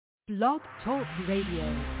Blog Talk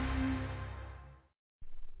Radio.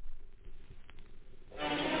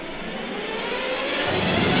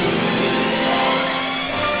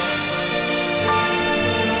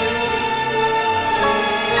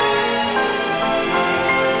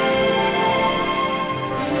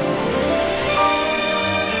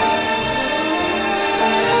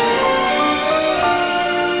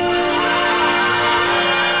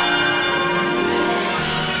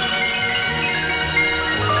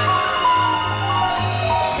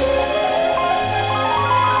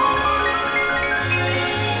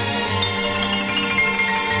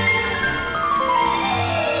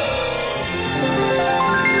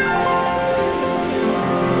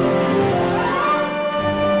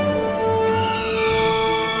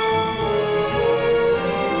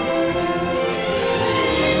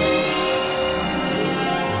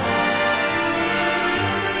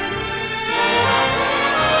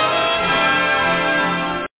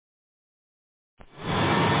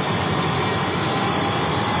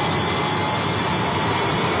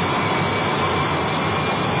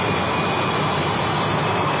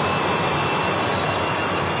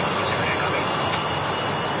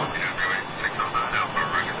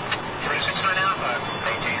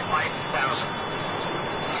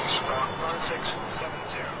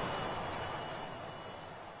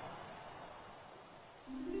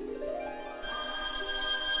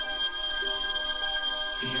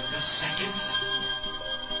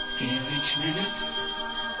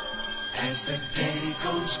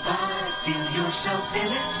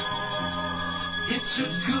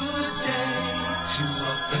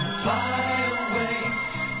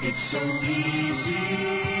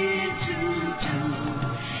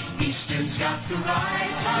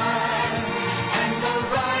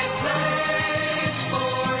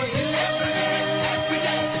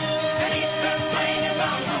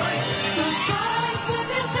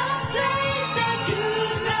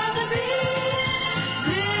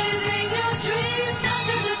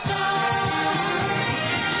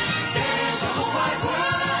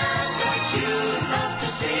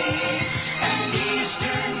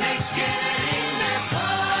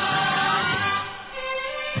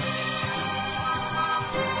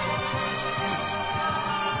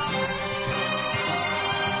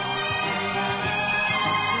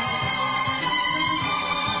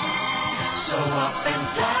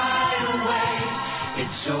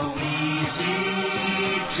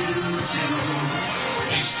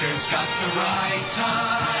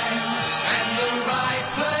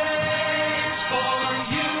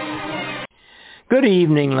 Good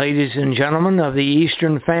evening, ladies and gentlemen of the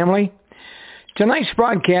Eastern family. Tonight's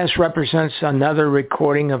broadcast represents another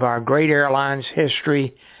recording of our great airline's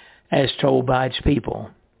history as told by its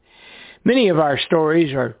people. Many of our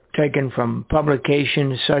stories are taken from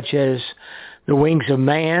publications such as The Wings of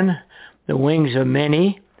Man, The Wings of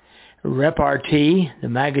Many, Repartee, the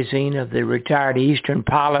magazine of the Retired Eastern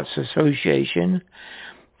Pilots Association,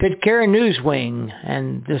 Pitcairn Newswing,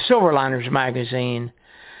 and the Silverliners magazine,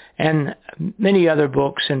 and many other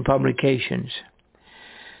books and publications.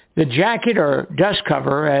 The jacket or dust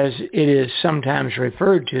cover, as it is sometimes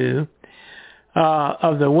referred to,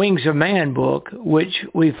 of the Wings of Man book, which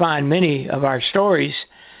we find many of our stories,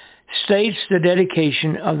 states the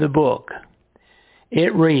dedication of the book.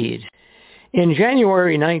 It reads, in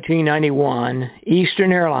January 1991,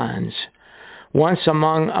 Eastern Airlines, once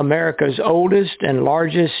among America's oldest and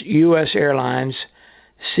largest U.S. airlines,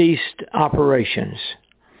 ceased operations.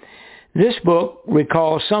 This book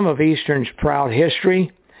recalls some of Eastern's proud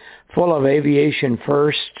history, full of aviation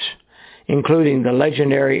firsts, including the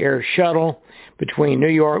legendary air shuttle between New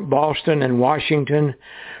York, Boston, and Washington,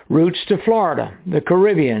 routes to Florida, the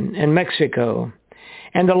Caribbean, and Mexico,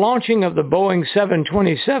 and the launching of the Boeing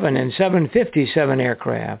 727 and 757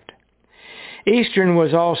 aircraft. Eastern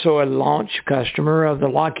was also a launch customer of the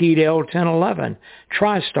Lockheed L-1011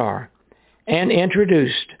 TriStar and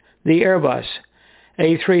introduced the Airbus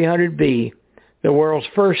A300B, the world's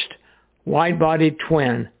first wide-bodied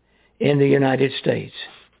twin in the United States.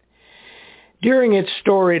 During its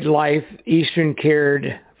storied life, Eastern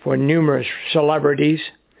cared for numerous celebrities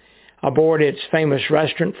aboard its famous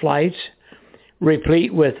restaurant flights,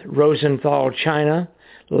 replete with Rosenthal china,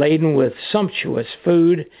 laden with sumptuous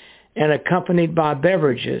food, and accompanied by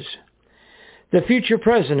beverages. The future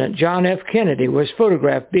president, John F. Kennedy, was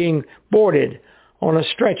photographed being boarded on a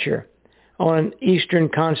stretcher on an Eastern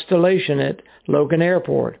Constellation at Logan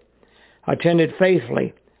Airport, attended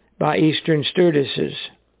faithfully by Eastern stewardesses.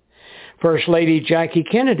 First Lady Jackie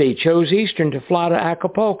Kennedy chose Eastern to fly to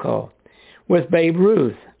Acapulco, with Babe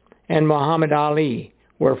Ruth and Muhammad Ali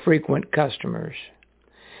were frequent customers.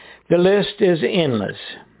 The list is endless.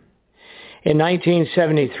 In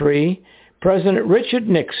 1973, President Richard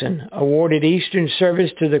Nixon awarded Eastern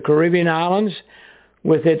service to the Caribbean islands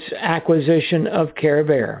with its acquisition of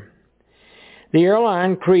Caribair. The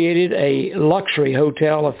airline created a luxury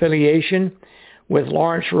hotel affiliation with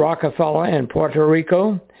Lawrence Rockefeller in Puerto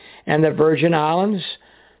Rico and the Virgin Islands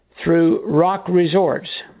through Rock Resorts.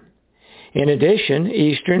 In addition,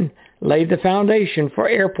 Eastern laid the foundation for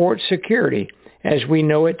airport security as we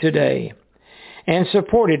know it today, and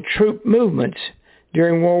supported troop movements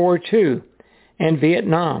during World War II and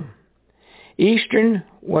Vietnam. Eastern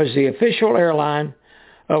was the official airline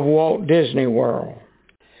of Walt Disney World.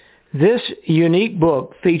 This unique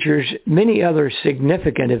book features many other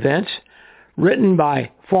significant events written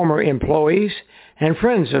by former employees and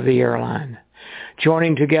friends of the airline,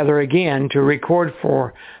 joining together again to record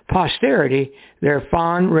for posterity their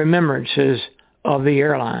fond remembrances of the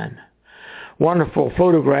airline. Wonderful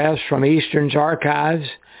photographs from Eastern's archives,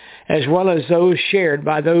 as well as those shared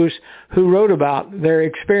by those who wrote about their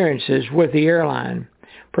experiences with the airline,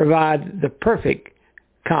 provide the perfect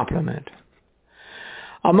complement.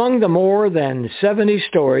 Among the more than 70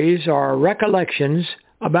 stories are recollections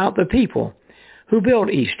about the people who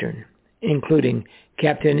built Eastern, including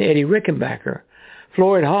Captain Eddie Rickenbacker,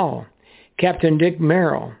 Floyd Hall, Captain Dick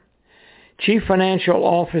Merrill, Chief Financial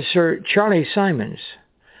Officer Charlie Simons,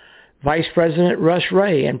 Vice President Russ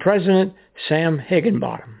Ray, and President Sam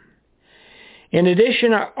Higginbottom. In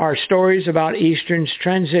addition are stories about Eastern's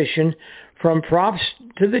transition from props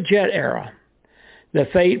to the jet era, the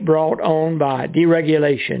fate brought on by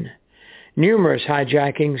deregulation, numerous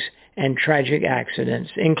hijackings, and tragic accidents,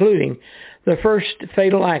 including the first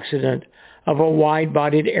fatal accident of a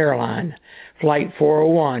wide-bodied airline, Flight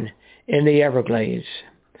 401, in the Everglades.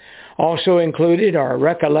 Also included are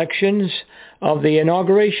recollections of the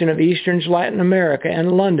inauguration of Eastern's Latin America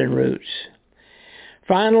and London routes.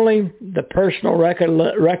 Finally, the personal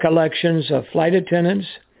recollections of flight attendants,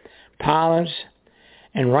 pilots,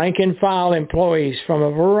 and rank-and-file employees from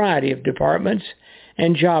a variety of departments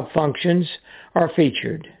and job functions are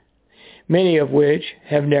featured, many of which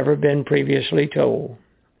have never been previously told.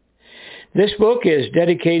 This book is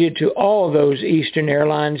dedicated to all those Eastern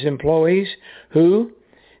Airlines employees who,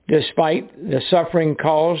 despite the suffering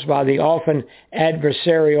caused by the often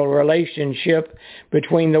adversarial relationship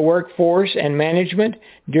between the workforce and management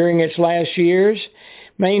during its last years,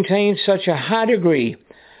 maintained such a high degree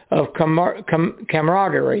of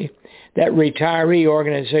camaraderie that retiree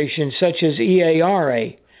organizations such as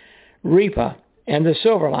EARA, REPA, and the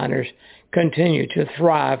Silverliners continue to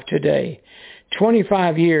thrive today,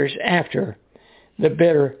 25 years after the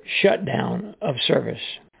bitter shutdown of service.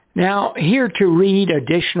 Now, here to read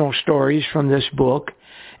additional stories from this book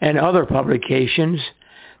and other publications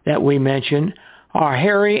that we mentioned are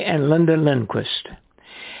Harry and Linda Lindquist.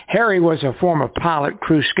 Harry was a former pilot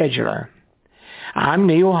crew scheduler. I'm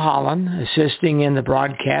Neil Holland, assisting in the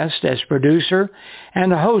broadcast as producer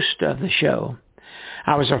and the host of the show.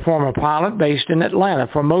 I was a former pilot based in Atlanta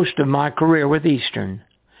for most of my career with Eastern.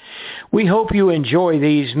 We hope you enjoy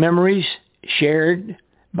these memories shared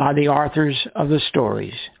by the authors of the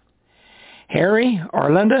stories. Harry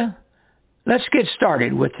or Linda, let's get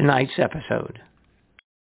started with tonight's episode.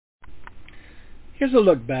 Here's a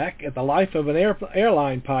look back at the life of an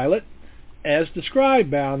airline pilot as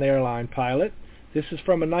described by an airline pilot. This is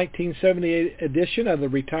from a 1978 edition of the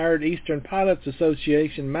Retired Eastern Pilots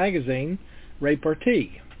Association magazine,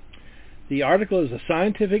 Repartee. The article is a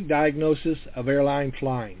scientific diagnosis of airline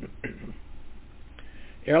flying.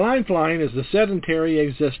 Airline flying is the sedentary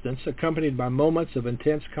existence accompanied by moments of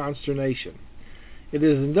intense consternation. It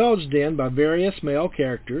is indulged in by various male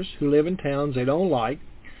characters who live in towns they don't like,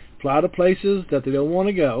 fly to places that they don't want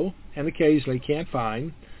to go, and occasionally can't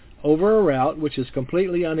find, over a route which is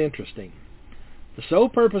completely uninteresting. The sole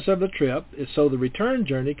purpose of the trip is so the return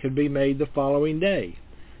journey could be made the following day.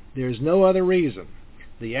 There is no other reason.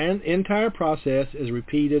 The entire process is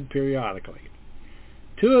repeated periodically.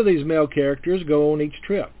 Two of these male characters go on each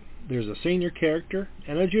trip. There's a senior character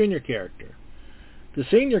and a junior character. The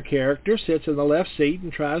senior character sits in the left seat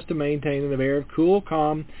and tries to maintain an air of cool,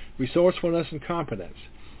 calm, resourcefulness, and competence.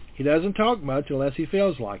 He doesn't talk much unless he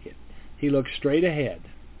feels like it. He looks straight ahead.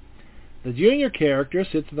 The junior character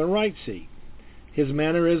sits in the right seat. His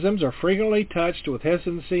mannerisms are frequently touched with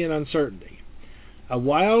hesitancy and uncertainty. A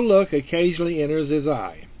wild look occasionally enters his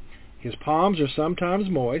eye. His palms are sometimes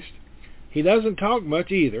moist. He doesn't talk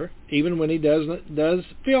much either, even when he does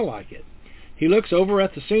feel like it. He looks over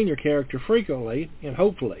at the senior character frequently and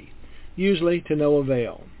hopefully, usually to no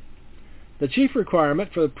avail. The chief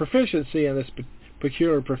requirement for proficiency in this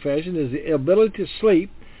peculiar profession is the ability to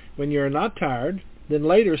sleep when you are not tired, then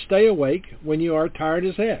later stay awake when you are tired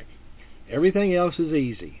as heck. Everything else is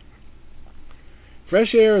easy.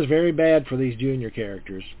 Fresh air is very bad for these junior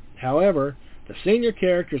characters. However, the senior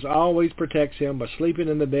characters always protects him by sleeping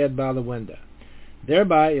in the bed by the window,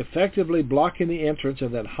 thereby effectively blocking the entrance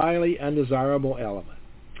of that highly undesirable element.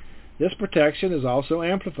 This protection is also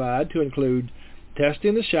amplified to include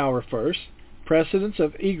testing the shower first, precedence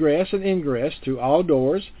of egress and ingress through all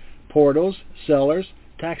doors, portals, cellars,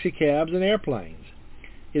 taxicabs, and airplanes.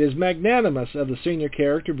 It is magnanimous of the senior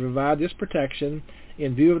character to provide this protection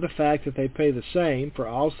in view of the fact that they pay the same for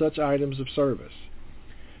all such items of service.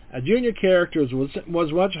 A junior character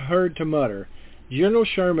was once heard to mutter, "General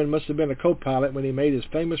Sherman must have been a co-pilot when he made his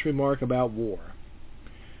famous remark about war."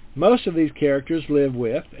 Most of these characters live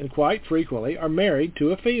with, and quite frequently are married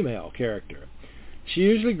to, a female character. She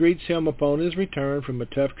usually greets him upon his return from a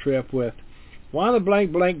tough trip with, "Why the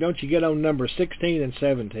blank blank don't you get on number 16 and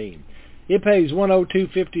 17? It pays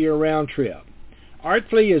 $102.50 a round trip. Art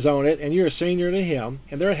Flea is on it, and you're a senior to him,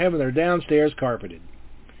 and they're having their downstairs carpeted."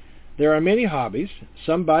 There are many hobbies.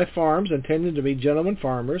 Some buy farms intended to be gentlemen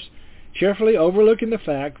farmers, cheerfully overlooking the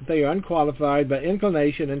fact that they are unqualified by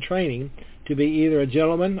inclination and training to be either a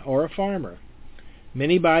gentleman or a farmer.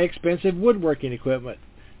 Many buy expensive woodworking equipment,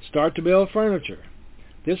 start to build furniture.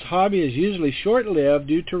 This hobby is usually short-lived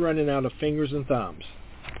due to running out of fingers and thumbs.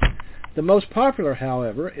 The most popular,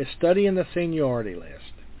 however, is studying the seniority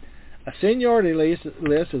list. A seniority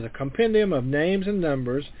list is a compendium of names and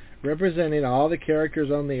numbers representing all the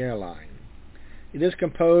characters on the airline. It is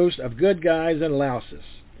composed of good guys and louses.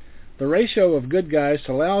 The ratio of good guys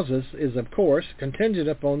to louses is, of course, contingent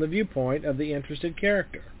upon the viewpoint of the interested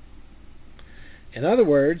character. In other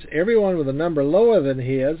words, everyone with a number lower than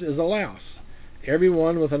his is a louse.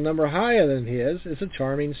 Everyone with a number higher than his is a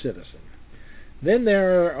charming citizen. Then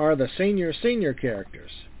there are the senior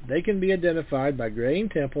characters. They can be identified by graying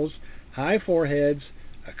temples, high foreheads,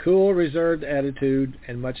 a cool, reserved attitude,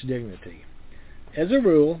 and much dignity. As a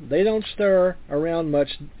rule, they don't stir around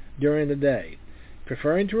much during the day,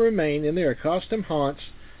 preferring to remain in their accustomed haunts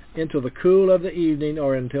until the cool of the evening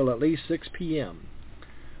or until at least 6 p.m.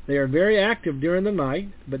 They are very active during the night,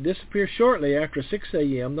 but disappear shortly after 6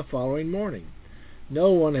 a.m. the following morning.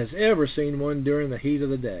 No one has ever seen one during the heat of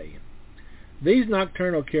the day. These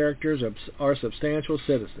nocturnal characters are substantial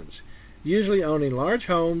citizens, usually owning large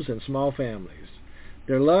homes and small families.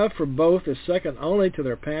 Their love for both is second only to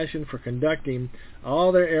their passion for conducting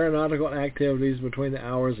all their aeronautical activities between the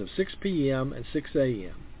hours of 6 p.m. and 6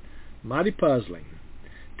 a.m. Mighty puzzling.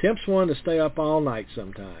 Tempts one to stay up all night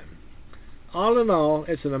sometime. All in all,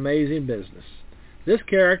 it's an amazing business. This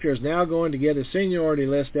character is now going to get his seniority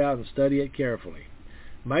list out and study it carefully.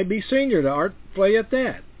 Might be senior to Art Flea at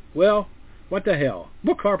that. Well, what the hell?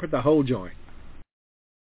 We'll carpet the whole joint.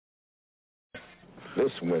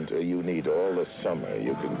 This winter, you need all the summer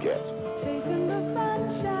you can get. Chasing the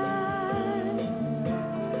sunshine,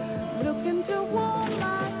 looking to warm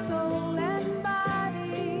my soul and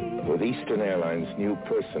body. With Eastern Airlines' new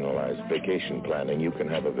personalized vacation planning, you can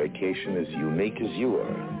have a vacation as unique as you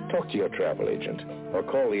are. Talk to your travel agent or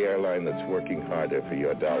call the airline that's working harder for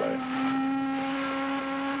your dollar.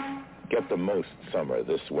 Get the most summer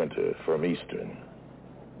this winter from Eastern,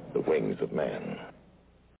 the wings of man.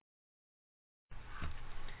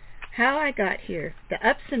 How I Got Here, The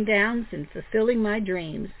Ups and Downs in Fulfilling My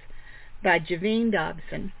Dreams by Javine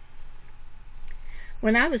Dobson.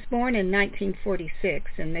 When I was born in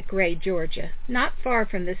 1946 in McRae, Georgia, not far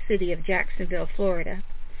from the city of Jacksonville, Florida,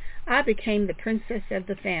 I became the princess of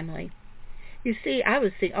the family. You see, I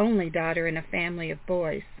was the only daughter in a family of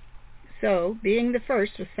boys. So, being the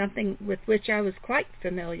first was something with which I was quite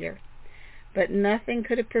familiar. But nothing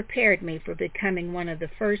could have prepared me for becoming one of the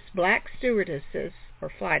first black stewardesses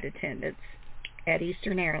or flight attendants at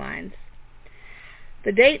Eastern Airlines.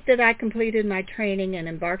 The date that I completed my training and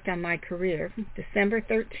embarked on my career, December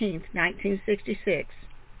 13th, 1966,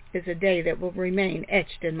 is a day that will remain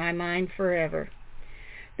etched in my mind forever.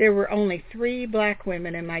 There were only 3 black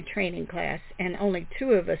women in my training class, and only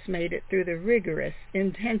 2 of us made it through the rigorous,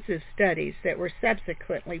 intensive studies that were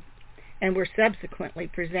subsequently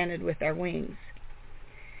presented with our wings.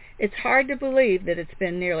 It's hard to believe that it's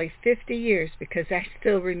been nearly 50 years because I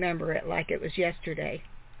still remember it like it was yesterday.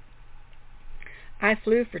 I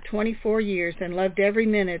flew for 24 years and loved every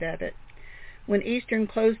minute of it. When Eastern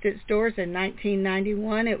closed its doors in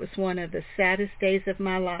 1991, it was one of the saddest days of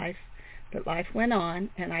my life. But life went on,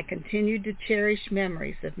 and I continued to cherish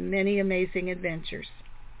memories of many amazing adventures.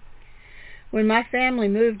 When my family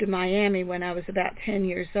moved to Miami when I was about 10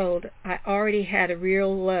 years old, I already had a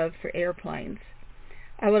real love for airplanes.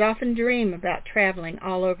 I would often dream about traveling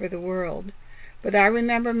all over the world. But I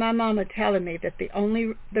remember my mama telling me that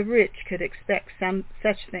only the rich could expect some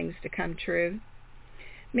such things to come true.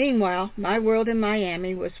 Meanwhile, my world in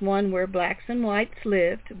Miami was one where blacks and whites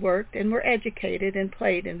lived, worked, and were educated and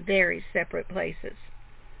played in very separate places.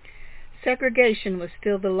 Segregation was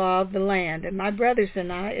still the law of the land, and my brothers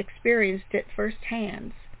and I experienced it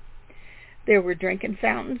firsthand. There were drinking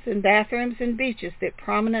fountains and bathrooms and beaches that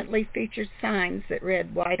prominently featured signs that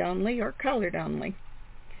read white only or colored only.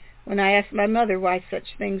 When I asked my mother why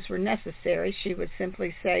such things were necessary, she would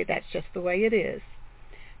simply say, "That's just the way it is."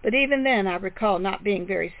 But even then, I recall not being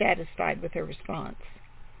very satisfied with her response.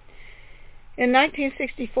 In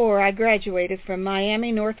 1964, I graduated from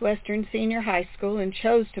Miami Northwestern Senior High School and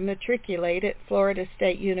chose to matriculate at Florida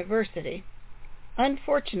State University.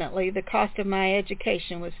 Unfortunately, the cost of my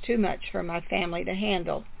education was too much for my family to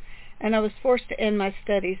handle, and I was forced to end my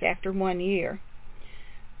studies after 1 year.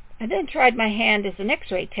 I then tried my hand as an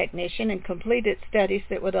X-ray technician and completed studies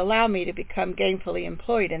that would allow me to become gainfully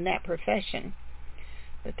employed in that profession.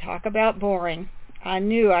 But talk about boring. I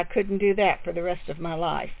knew I couldn't do that for the rest of my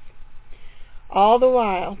life. All the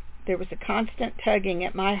while, there was a constant tugging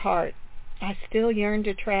at my heart. I still yearned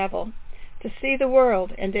to travel, to see the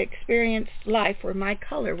world, and to experience life where my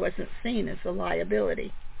color wasn't seen as a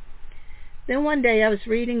liability. Then one day I was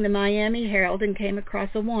reading the Miami Herald and came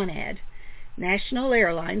across a want ad. National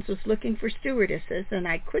Airlines was looking for stewardesses, and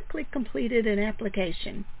I quickly completed an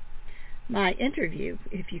application. My interview,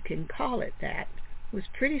 if you can call it that, was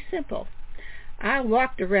pretty simple. I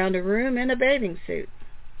walked around a room in a bathing suit.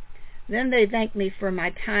 Then they thanked me for my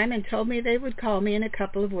time and told me they would call me in a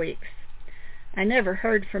couple of weeks. I never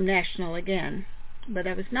heard from National again, but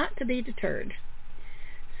I was not to be deterred.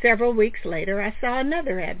 Several weeks later, I saw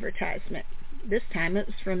another advertisement. This time it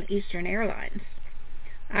was from Eastern Airlines.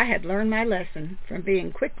 I had learned my lesson from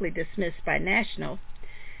being quickly dismissed by National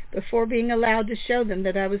before being allowed to show them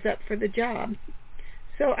that I was up for the job.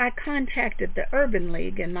 So I contacted the Urban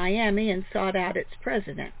League in Miami and sought out its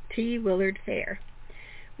president, T. Willard Fair.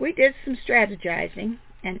 We did some strategizing,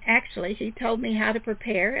 and actually he told me how to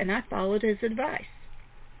prepare, and I followed his advice.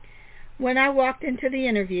 When I walked into the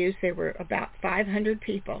interviews, there were about 500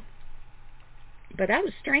 people. But I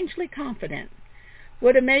was strangely confident.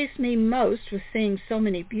 What amazed me most was seeing so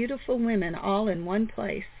many beautiful women all in one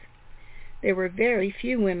place. There were very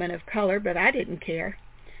few women of color, but I didn't care.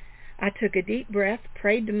 I took a deep breath,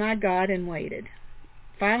 prayed to my God, and waited.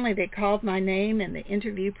 Finally, they called my name, and the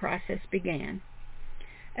interview process began.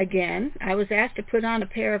 Again, I was asked to put on a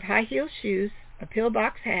pair of high-heel shoes, a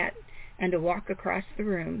pillbox hat, and to walk across the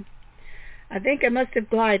room. I think I must have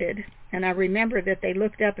glided, and I remember that they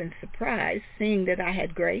looked up in surprise, seeing that I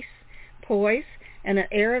had grace, poise, and an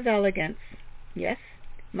air of elegance. Yes,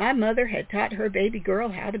 my mother had taught her baby girl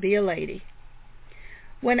how to be a lady.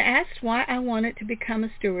 When asked why I wanted to become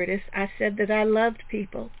a stewardess, I said that I loved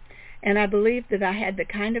people, and I believed that I had the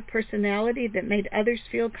kind of personality that made others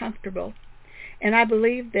feel comfortable. And I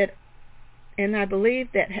believe that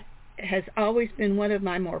has always been one of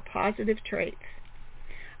my more positive traits.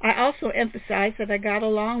 I also emphasized that I got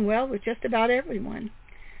along well with just about everyone.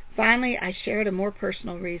 Finally, I shared a more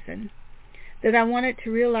personal reason, that I wanted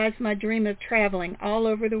to realize my dream of traveling all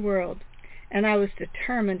over the world, and I was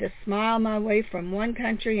determined to smile my way from one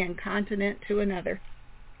country and continent to another.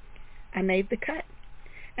 I made the cut,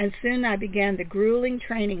 and soon I began the grueling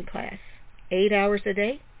training class, 8 hours a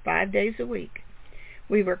day, 5 days a week.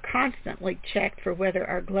 We were constantly checked for whether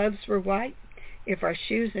our gloves were white, if our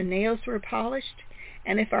shoes and nails were polished,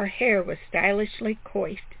 and if our hair was stylishly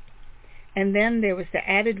coiffed. And then there was the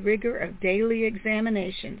added rigor of daily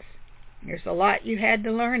examinations. There's a lot you had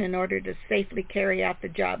to learn in order to safely carry out the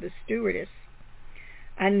job as stewardess.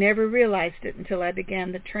 I never realized it until I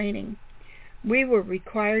began the training. We were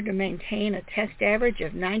required to maintain a test average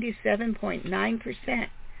of 97.9%.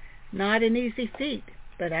 Not an easy feat,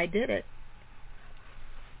 but I did it.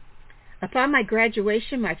 Upon my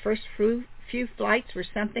graduation, my first few flights were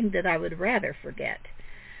something that I would rather forget,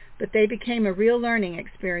 but they became a real learning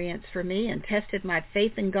experience for me and tested my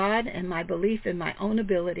faith in God and my belief in my own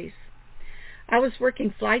abilities. I was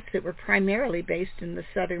working flights that were primarily based in the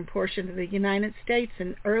southern portion of the United States,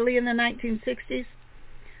 and early in the 1960s,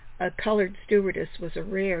 a colored stewardess was a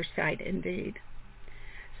rare sight indeed.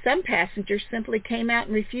 Some passengers simply came out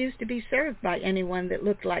and refused to be served by anyone that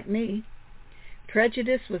looked like me.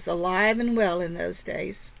 Prejudice was alive and well in those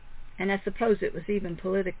days, and I suppose it was even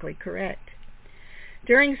politically correct.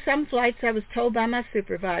 During some flights, I was told by my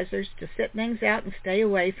supervisors to sit things out and stay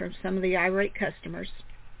away from some of the irate customers.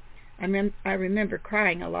 I remember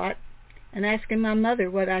crying a lot and asking my mother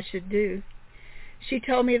what I should do. She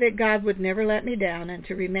told me that God would never let me down and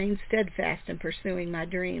to remain steadfast in pursuing my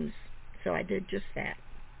dreams. So I did just that.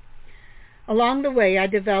 Along the way, I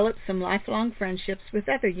developed some lifelong friendships with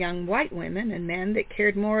other young white women and men that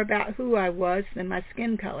cared more about who I was than my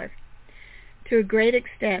skin color. To a great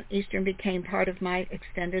extent, Eastern became part of my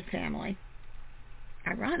extended family.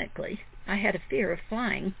 Ironically, I had a fear of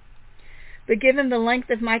flying. But given the length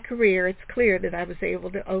of my career, it's clear that I was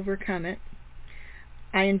able to overcome it.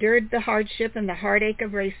 I endured the hardship and the heartache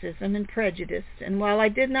of racism and prejudice, and while I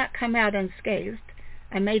did not come out unscathed,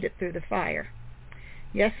 I made it through the fire.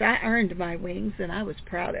 Yes, I earned my wings, and I was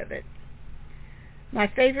proud of it. My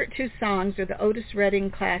favorite two songs are the Otis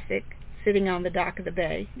Redding classic, Sitting on the Dock of the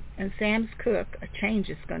Bay, and Sam Cooke's A Change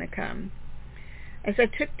Is Gonna Come. As I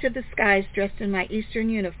took to the skies dressed in my Eastern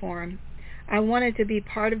uniform, I wanted to be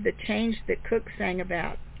part of the change that Cooke sang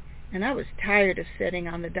about, and I was tired of sitting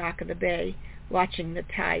on the dock of the bay, watching the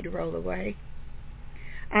tide roll away.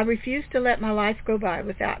 I refused to let my life go by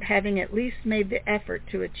without having at least made the effort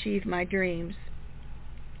to achieve my dreams.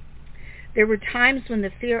 There were times when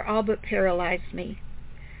the fear all but paralyzed me,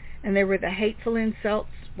 and there were the hateful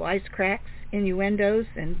insults, wisecracks, innuendos,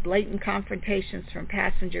 and blatant confrontations from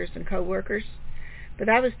passengers and co-workers, but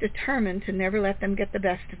I was determined to never let them get the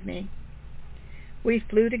best of me. We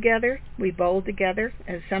flew together, we bowled together,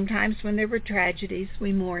 and sometimes when there were tragedies,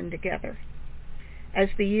 we mourned together. As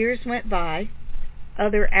the years went by,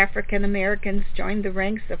 other African Americans joined the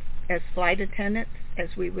ranks as flight attendants,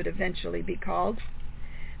 as we would eventually be called.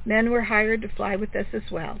 Men were hired to fly with us as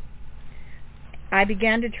well. I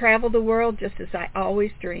began to travel the world just as I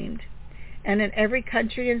always dreamed, and in every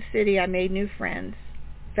country and city I made new friends,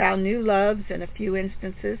 found new loves in a few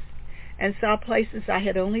instances, and saw places I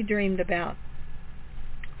had only dreamed about.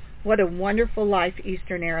 What a wonderful life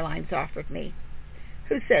Eastern Airlines offered me.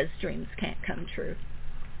 Who says dreams can't come true?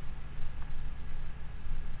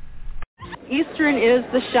 Eastern is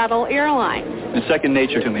the shuttle airline. It's second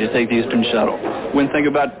nature to me to take the Eastern shuttle. Wouldn't think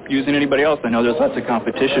about using anybody else. I know there's lots of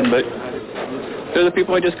competition, but they're the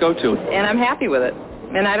people I just go to. And I'm happy with it.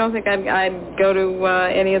 And I don't think I'd go to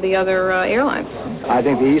any of the other airlines. I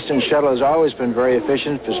think the Eastern shuttle has always been very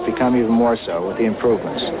efficient. It's become even more so with the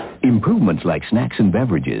improvements. Improvements like snacks and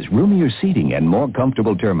beverages, roomier seating, and more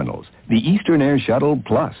comfortable terminals. The Eastern Air Shuttle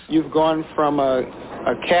Plus. You've gone from a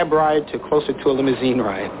cab ride to closer to a limousine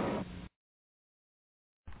ride.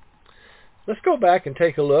 Let's go back and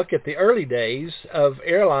take a look at the early days of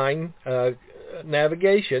airline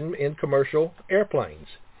navigation in commercial airplanes.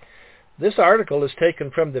 This article is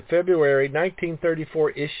taken from the February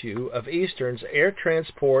 1934 issue of Eastern's Air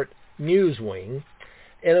Transport News Wing,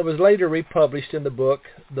 and it was later republished in the book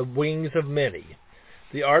The Wings of Many.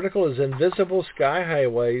 The article is Invisible Sky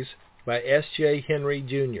Highways by S.J. Henry,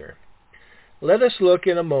 Jr. Let us look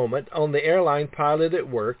in a moment on the airline pilot at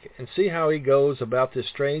work and see how he goes about this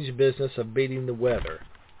strange business of beating the weather.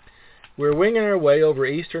 We're winging our way over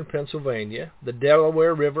eastern Pennsylvania, the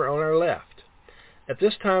Delaware River on our left. At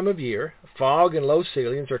this time of year, fog and low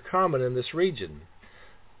ceilings are common in this region.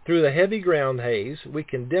 Through the heavy ground haze, we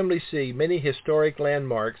can dimly see many historic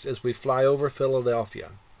landmarks as we fly over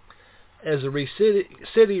Philadelphia. As the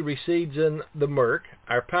city recedes in the murk,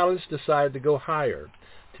 our pilots decide to go higher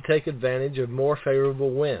to take advantage of more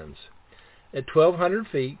favorable winds. At 1,200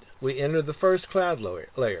 feet, we enter the first cloud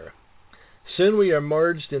layer. Soon we are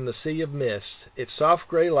merged in the sea of mist, its soft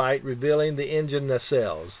gray light revealing the engine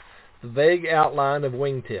nacelles, the vague outline of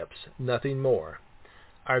wingtips, nothing more.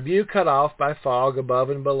 Our view cut off by fog above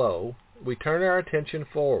and below, we turn our attention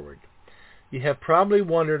forward. You have probably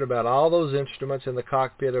wondered about all those instruments in the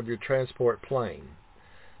cockpit of your transport plane.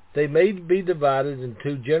 They may be divided into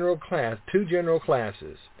two general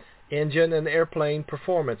classes, engine and airplane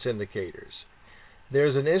performance indicators.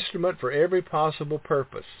 There's an instrument for every possible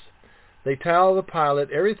purpose. They tell the pilot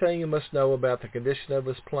everything you must know about the condition of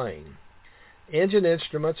his plane. Engine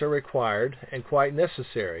instruments are required and quite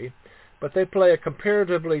necessary, but they play a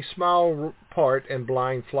comparatively small part in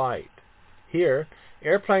blind flight. Here,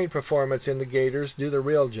 airplane performance indicators do the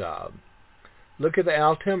real job. Look at the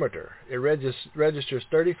altimeter. It registers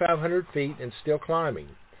 3,500 feet and still climbing.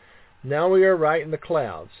 Now we are right in the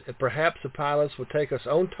clouds, and perhaps the pilots will take us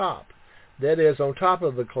on top, that is, on top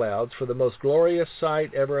of the clouds, for the most glorious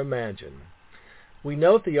sight ever imagined. We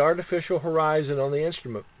note the artificial horizon on the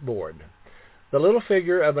instrument board. The little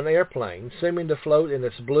figure of an airplane, seeming to float in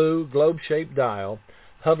its blue, globe-shaped dial,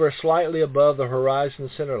 hovers slightly above the horizon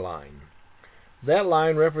center line. That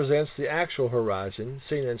line represents the actual horizon,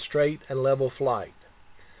 seen in straight and level flight.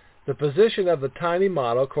 The position of the tiny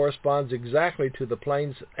model corresponds exactly to the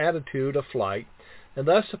plane's attitude of flight, and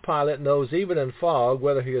thus the pilot knows even in fog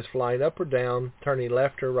whether he is flying up or down, turning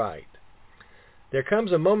left or right. There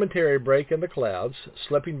comes a momentary break in the clouds,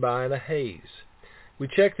 slipping by in a haze. We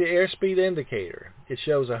check the airspeed indicator. It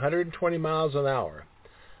shows 120 miles an hour.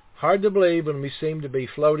 Hard to believe when we seem to be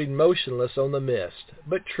floating motionless on the mist,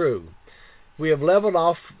 but true. We have leveled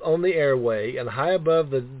off on the airway and high above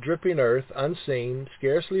the dripping earth, unseen,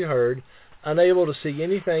 scarcely heard, unable to see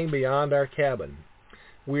anything beyond our cabin.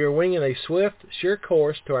 We are winging a swift, sure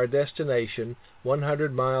course to our destination,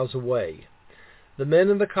 100 miles away. The men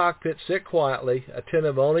in the cockpit sit quietly,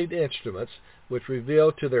 attentive only to instruments, which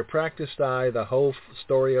reveal to their practiced eye the whole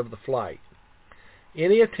story of the flight.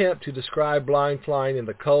 Any attempt to describe blind flying in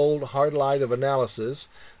the cold, hard light of analysis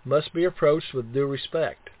must be approached with due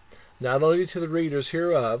respect, not only to the readers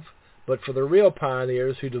hereof, but for the real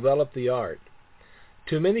pioneers who developed the art.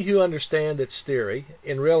 To many who understand its theory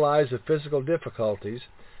and realize the physical difficulties,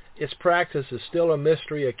 its practice is still a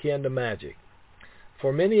mystery akin to magic.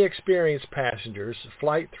 For many experienced passengers,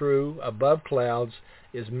 flight through, above clouds,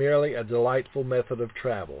 is merely a delightful method of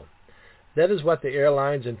travel. That is what the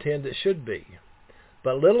airlines intend it should be.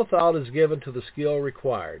 But little thought is given to the skill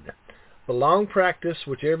required. The long practice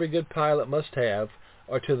which every good pilot must have,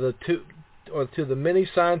 or to the many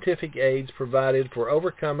scientific aids provided for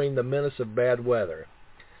overcoming the menace of bad weather.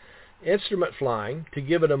 Instrument flying, to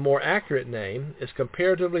give it a more accurate name, is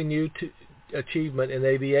comparatively new achievement in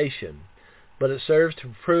aviation, but it serves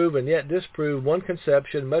to prove and yet disprove one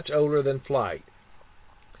conception much older than flight.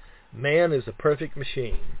 Man is a perfect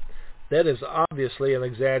machine. That is obviously an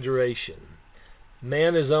exaggeration.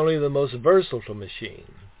 Man is only the most versatile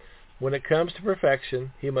machine. When it comes to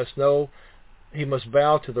perfection, he must bow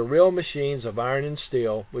to the real machines of iron and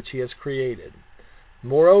steel which he has created.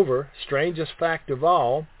 Moreover, strangest fact of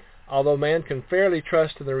all, although man can fairly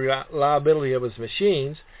trust in the reliability of his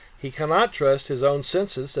machines, he cannot trust his own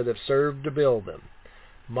senses that have served to build them.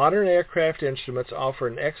 Modern aircraft instruments offer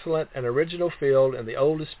an excellent and original field in the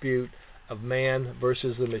old dispute of man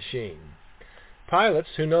versus the machine. Pilots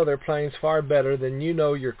who know their planes far better than you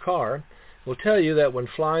know your car will tell you that when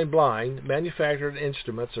flying blind, manufactured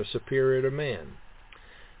instruments are superior to man.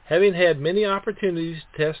 Having had many opportunities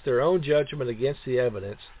to test their own judgment against the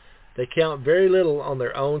evidence, they count very little on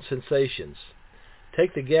their own sensations.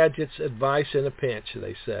 Take the gadget's advice in a pinch,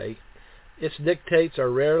 they say. Its dictates are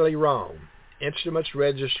rarely wrong. Instruments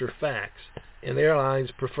register facts, and airlines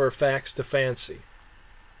prefer facts to fancy.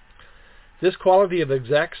 This quality of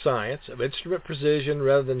exact science, of instrument precision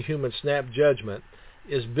rather than human snap judgment,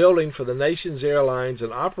 is building for the nation's airlines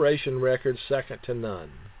an operation record second to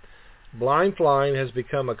none. Blind flying has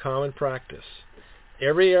become a common practice.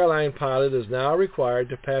 Every airline pilot is now required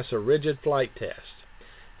to pass a rigid flight test.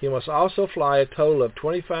 He must also fly a total of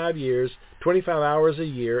 25 hours a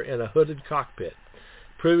year in a hooded cockpit,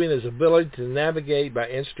 proving his ability to navigate by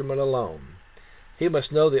instrument alone. He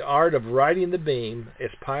must know the art of riding the beam, as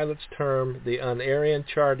pilots term the unerring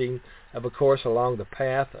charting of a course along the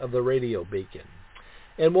path of the radio beacon.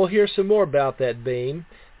 And we'll hear some more about that beam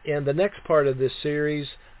in the next part of this series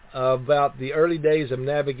about the early days of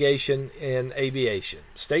navigation in aviation.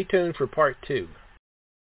 Stay tuned for part 2.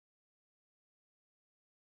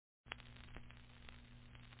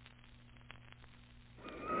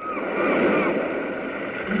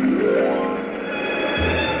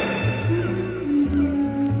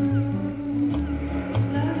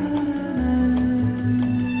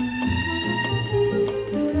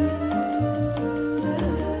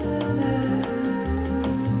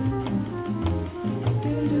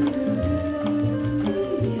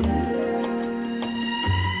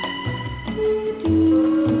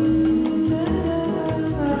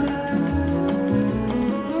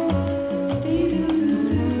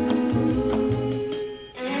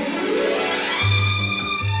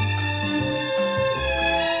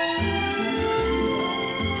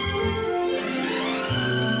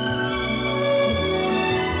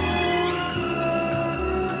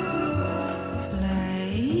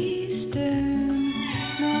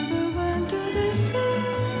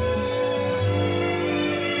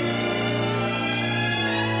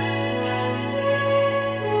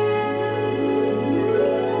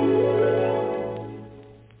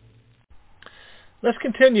 Let's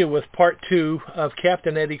continue with part 2 of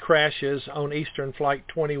Captain Eddie crashes on Eastern Flight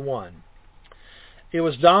 21. It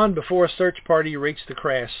was dawn before a search party reached the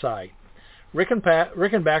crash site.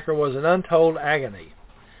 Rickenbacker was in untold agony.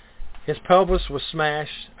 His pelvis was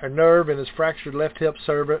smashed, a nerve in his fractured left hip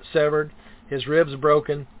severed, his ribs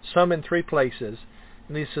broken, some in 3 places,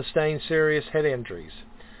 and he sustained serious head injuries.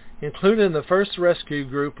 Included in the first rescue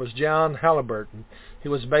group was John Halliburton,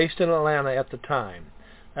 who was based in Atlanta at the time.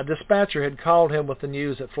 A dispatcher had called him with the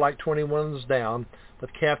news that Flight 21 was down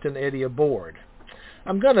with Captain Eddie aboard.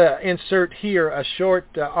 I'm going to insert here a short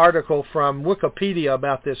article from Wikipedia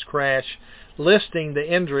about this crash, listing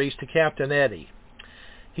the injuries to Captain Eddie.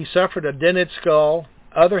 He suffered a dented skull,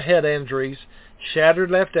 other head injuries, shattered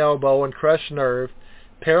left elbow and crushed nerve,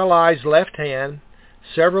 paralyzed left hand,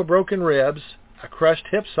 several broken ribs, a crushed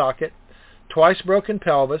hip socket, twice broken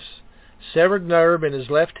pelvis, severed nerve in his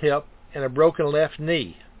left hip, and a broken left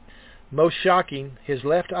knee. Most shocking, his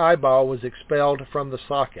left eyeball was expelled from the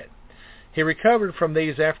socket. He recovered from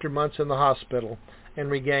these after months in the hospital and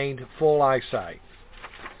regained full eyesight.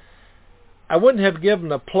 I wouldn't have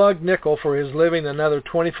given a plug nickel for his living another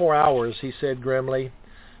 24 hours, he said grimly.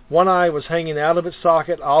 One eye was hanging out of its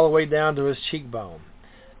socket all the way down to his cheekbone.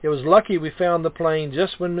 It was lucky we found the plane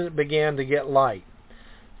just when it began to get light.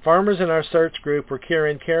 Farmers in our search group were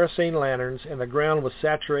carrying kerosene lanterns, and the ground was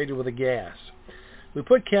saturated with the gas. We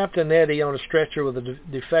put Captain Eddie on a stretcher with a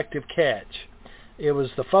defective catch. It was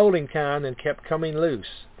the folding kind and kept coming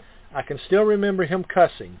loose. I can still remember him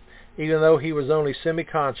cussing, even though he was only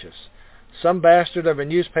semi-conscious. Some bastard of a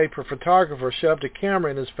newspaper photographer shoved a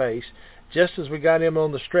camera in his face just as we got him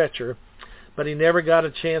on the stretcher, but he never got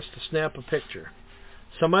a chance to snap a picture.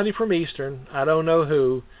 Somebody from Eastern, I don't know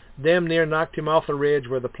who, damn near knocked him off the ridge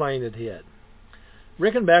where the plane had hit.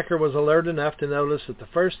 Rickenbacker was alert enough to notice that the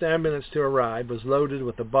first ambulance to arrive was loaded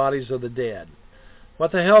with the bodies of the dead.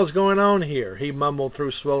 What the hell's going on here? He mumbled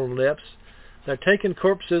through swollen lips. They're taking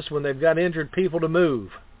corpses when they've got injured people to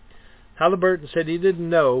move. Halliburton said he didn't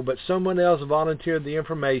know, but someone else volunteered the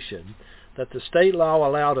information that the state law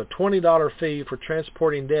allowed a $20 fee for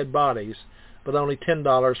transporting dead bodies, but only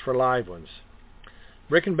 $10 for live ones.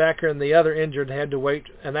 Rickenbacker and the other injured had to wait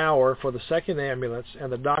an hour for the second ambulance,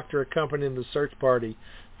 and the doctor accompanying the search party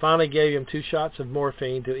finally gave him 2 shots of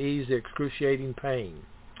morphine to ease the excruciating pain.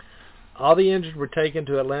 All the injured were taken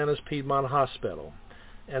to Atlanta's Piedmont Hospital.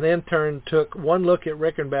 An intern took one look at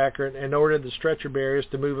Rickenbacker and ordered the stretcher bearers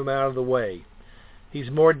to move him out of the way.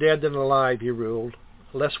 He's more dead than alive, he ruled.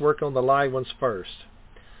 Let's work on the live ones first.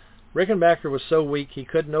 Rickenbacker was so weak he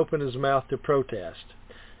couldn't open his mouth to protest,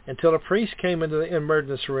 until a priest came into the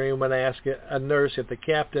emergency room and asked a nurse if the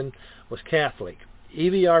captain was Catholic.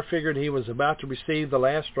 EVR figured he was about to receive the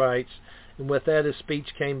last rites, and with that his speech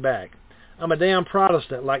came back. I'm a damn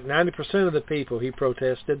Protestant, like 90% of the people, he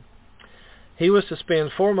protested. He was to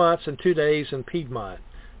spend 4 months and 2 days in Piedmont,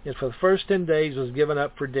 and for the first 10 days was given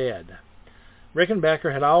up for dead.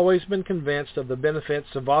 Rickenbacker had always been convinced of the benefits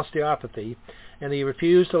of osteopathy, and he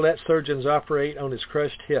refused to let surgeons operate on his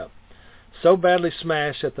crushed hip, so badly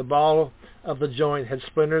smashed that the ball of the joint had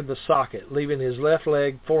splintered the socket, leaving his left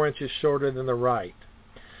leg 4 inches shorter than the right.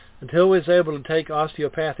 Until he was able to take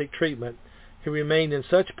osteopathic treatment, he remained in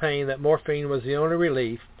such pain that morphine was the only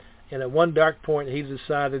relief, and at one dark point he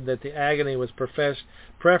decided that the agony was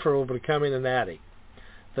preferable to becoming an addict.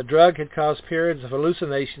 The drug had caused periods of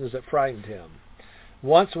hallucinations that frightened him.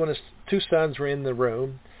 Once, when his 2 sons were in the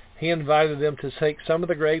room, he invited them to take some of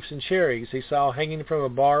the grapes and cherries he saw hanging from a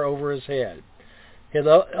bar over his head. His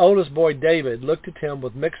oldest boy, David, looked at him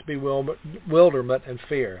with mixed bewilderment and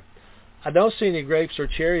fear. I don't see any grapes or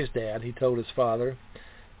cherries, Dad, he told his father.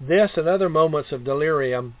 This and other moments of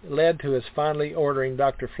delirium led to his finally ordering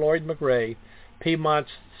Dr. Floyd McRae, Piedmont's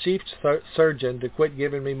chief surgeon, to quit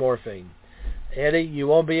giving me morphine. Eddie, you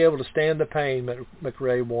won't be able to stand the pain,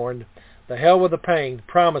 McRae warned. The hell with the pain.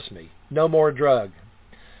 Promise me. No more drug.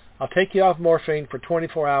 I'll take you off morphine for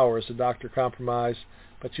 24 hours, the doctor compromised,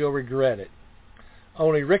 but you'll regret it.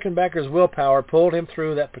 Only Rickenbacker's willpower pulled him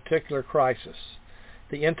through that particular crisis.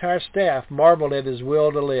 The entire staff marveled at his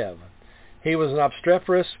will to live. He was an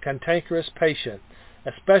obstreperous, cantankerous patient,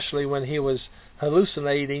 especially when he was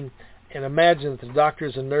hallucinating and imagined that the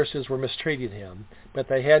doctors and nurses were mistreating him, but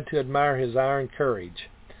they had to admire his iron courage.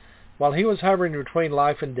 While he was hovering between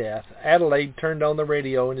life and death, Adelaide turned on the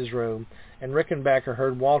radio in his room, and Rickenbacker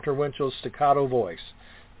heard Walter Winchell's staccato voice.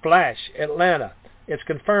 Flash, Atlanta. It's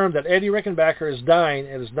confirmed that Eddie Rickenbacker is dying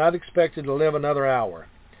and is not expected to live another hour.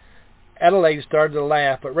 Adelaide started to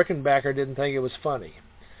laugh, but Rickenbacker didn't think it was funny.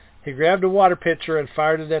 He grabbed a water pitcher and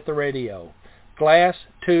fired it at the radio. Glass,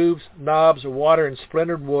 tubes, knobs, water, and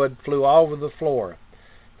splintered wood flew all over the floor.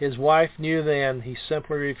 His wife knew then he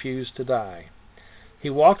simply refused to die. He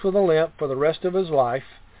walked with a limp for the rest of his life,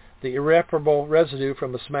 the irreparable residue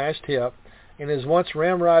from a smashed hip, and his once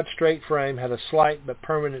ramrod straight frame had a slight but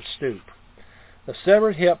permanent stoop. The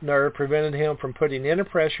severed hip nerve prevented him from putting any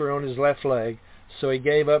pressure on his left leg, so he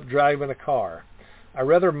gave up driving a car. A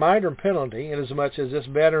rather minor penalty, inasmuch as this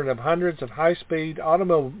veteran of hundreds of high-speed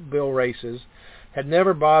automobile races had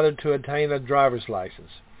never bothered to obtain a driver's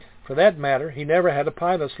license. For that matter, he never had a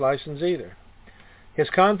pilot's license either. His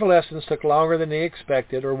convalescence took longer than he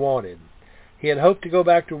expected or wanted. He had hoped to go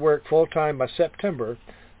back to work full-time by September,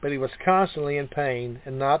 but he was constantly in pain,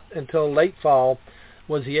 and not until late fall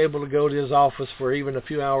was he able to go to his office for even a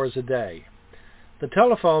few hours a day. The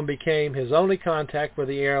telephone became his only contact with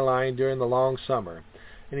the airline during the long summer,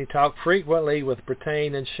 and he talked frequently with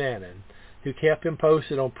Brattain and Shannon, who kept him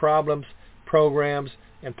posted on problems, programs,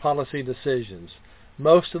 and policy decisions.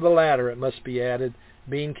 Most of the latter, it must be added,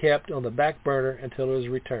 being kept on the back burner until his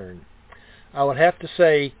return. I would have to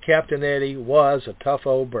say Captain Eddie was a tough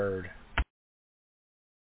old bird.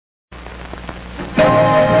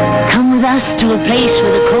 Come with us to a place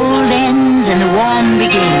where the cold ends and the warm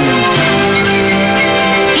begins.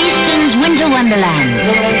 Eastern's Winter Wonderland.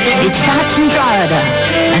 It starts in Florida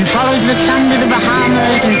and follows the sun to the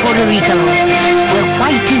Bahamas and Puerto Rico, where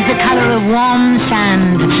white is the color of warm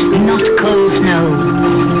sand, not cold snow.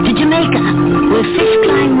 To Jamaica, where fish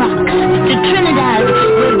climb rocks. To Trinidad,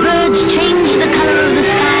 where birds change the color of the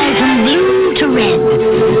sky from blue to red.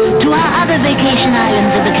 To our other vacation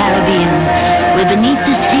islands of the Caribbean, where beneath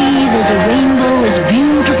the sea there's a rainbow as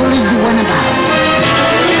beautiful as the one above.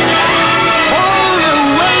 All the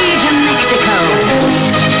way to Mexico.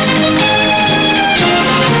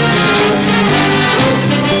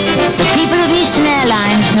 The people of Eastern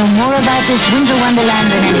Airlines know more about this winter wonderland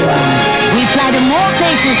than anyone. We fly to more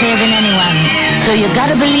places here than anyone, so you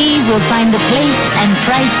gotta believe we'll find the place and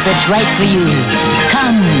price that's right for you.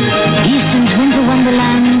 Come, Eastern's Winter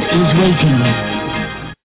Wonderland is waiting.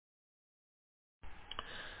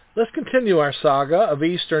 Let's continue our saga of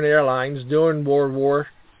Eastern Airlines during World War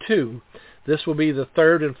II. This will be the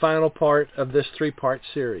third and final part of this three-part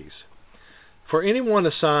series. For anyone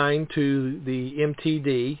assigned to the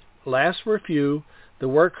MTD, lasts for a few, the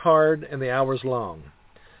work hard and the hours long.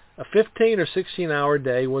 A 15 or 16-hour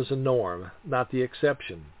day was the norm, not the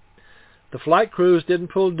exception. The flight crews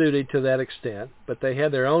didn't pull duty to that extent, but they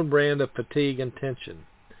had their own brand of fatigue and tension.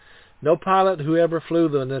 No pilot who ever flew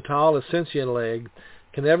the Natal Ascension leg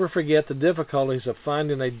can ever forget the difficulties of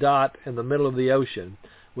finding a dot in the middle of the ocean,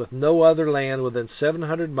 with no other land within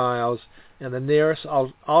 700 miles and the nearest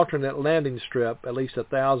alternate landing strip at least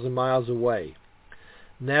 1,000 miles away.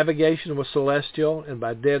 Navigation was celestial and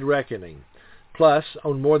by dead reckoning, plus,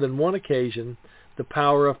 on more than one occasion, the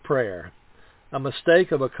power of prayer. A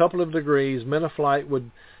mistake of a couple of degrees meant a flight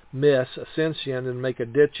would miss ascension and make a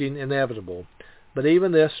ditching inevitable. But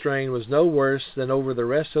even this strain was no worse than over the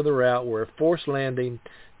rest of the route, where a forced landing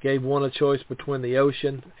gave one a choice between the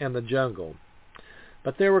ocean and the jungle.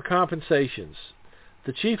 But there were compensations,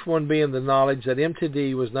 the chief one being the knowledge that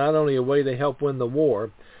MTD was not only a way to help win the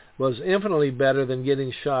war, was infinitely better than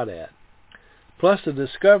getting shot at. Plus the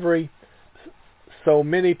discovery so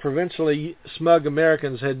many provincially smug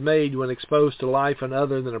Americans had made when exposed to life in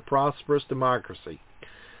other than a prosperous democracy.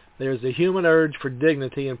 There is a human urge for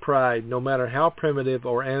dignity and pride, no matter how primitive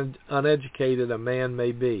or uneducated a man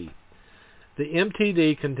may be. The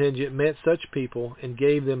MTD contingent met such people and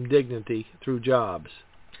gave them dignity through jobs.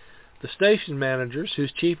 The station managers,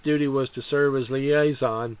 whose chief duty was to serve as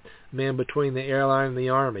liaison men between the airline and the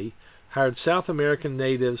Army, hired South American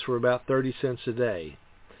natives for about 30 cents a day.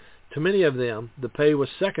 To many of them, the pay was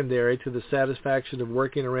secondary to the satisfaction of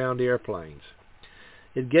working around airplanes.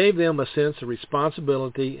 It gave them a sense of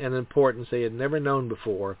responsibility and importance they had never known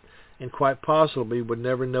before, and quite possibly would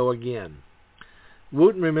never know again.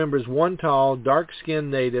 Wooten remembers one tall, dark-skinned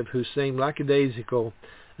native who seemed lackadaisical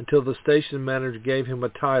until the station manager gave him a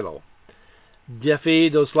title,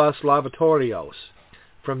 Jefe dos los Lavatorios.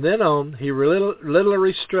 From then on, he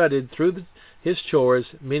literally strutted through his chores,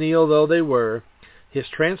 menial though they were. His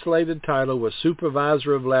translated title was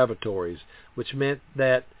Supervisor of Lavatories, which meant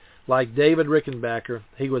that, like David Rickenbacker,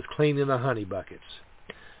 he was cleaning the honey buckets.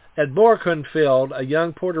 At Borkenfeld, a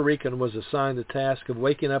young Puerto Rican was assigned the task of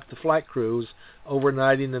waking up the flight crews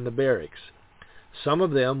overnighting in the barracks. Some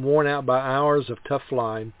of them, worn out by hours of tough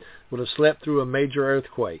flying, would have slept through a major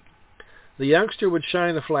earthquake. The youngster would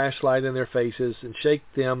shine a flashlight in their faces and shake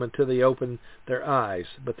them until they opened their eyes,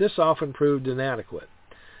 but this often proved inadequate.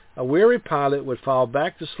 A weary pilot would fall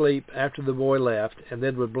back to sleep after the boy left, and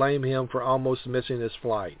then would blame him for almost missing his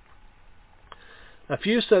flight. A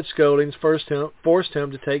few such scoldings forced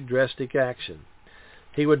him to take drastic action.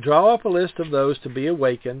 He would draw up a list of those to be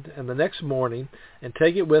awakened, and the next morning, and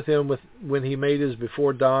take it with him when he made his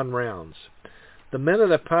before dawn rounds. The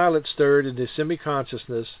minute a pilot stirred into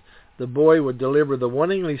semi-consciousness, the boy would deliver the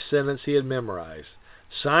one English sentence he had memorized.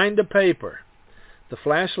 "Sign the paper." The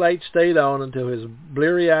flashlight stayed on until his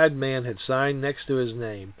bleary-eyed man had signed next to his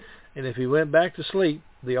name, and if he went back to sleep,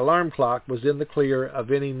 the alarm clock was in the clear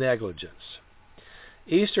of any negligence.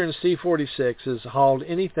 Eastern C-46s hauled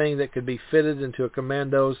anything that could be fitted into a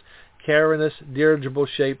commando's cavernous,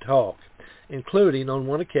 dirigible-shaped hulk, including, on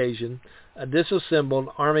one occasion, a disassembled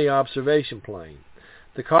Army observation plane.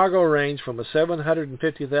 The cargo ranged from a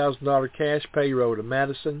 $750,000 cash payroll to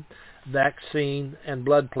medicine, vaccine, and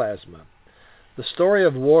blood plasma. The story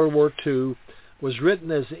of World War II was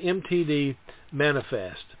written as the MTD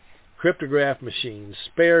manifest. Cryptograph machines,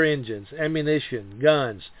 spare engines, ammunition,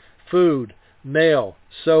 guns, food, mail,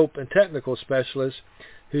 soap, and technical specialists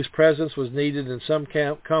whose presence was needed in some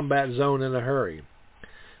combat zone in a hurry.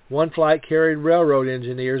 One flight carried railroad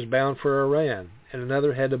engineers bound for Iran, and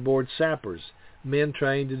another had aboard sappers, men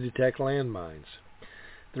trained to detect landmines.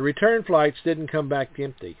 The return flights didn't come back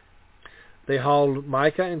empty. They hauled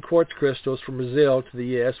mica and quartz crystals from Brazil to the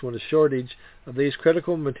U.S. when a shortage of these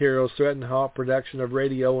critical materials threatened to halt production of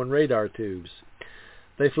radio and radar tubes.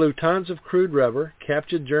 They flew tons of crude rubber,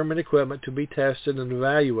 captured German equipment to be tested and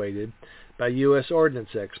evaluated by U.S. ordnance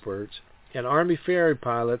experts, and Army ferry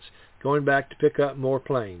pilots going back to pick up more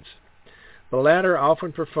planes. The latter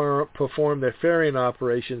often performed their ferrying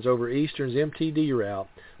operations over Eastern's MTD route,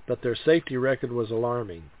 but their safety record was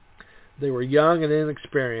alarming. They were young and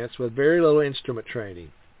inexperienced with very little instrument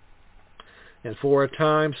training, and for a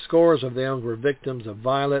time scores of them were victims of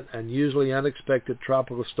violent and usually unexpected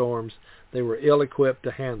tropical storms they were ill-equipped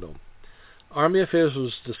to handle. Army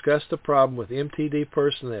officials discussed the problem with MTD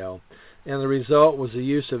personnel, and the result was the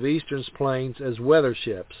use of Eastern's planes as weather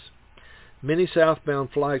ships. Many southbound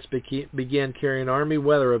flights began carrying Army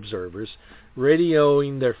weather observers,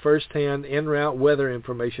 radioing their first-hand en route weather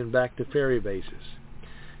information back to ferry bases.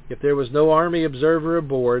 If there was no Army observer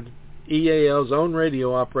aboard, EAL's own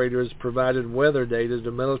radio operators provided weather data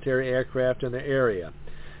to military aircraft in the area,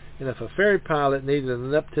 and if a ferry pilot needed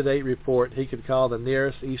an up-to-date report, he could call the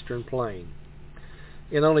nearest Eastern plane.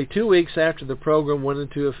 In only 2 weeks after the program went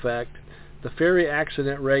into effect, the ferry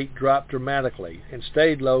accident rate dropped dramatically and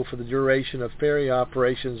stayed low for the duration of ferry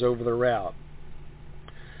operations over the route.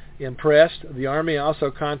 Impressed, the Army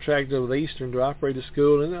also contracted with Eastern to operate a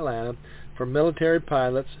school in Atlanta for military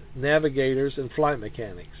pilots, navigators, and flight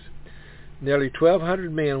mechanics. Nearly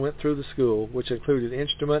 1,200 men went through the school, which included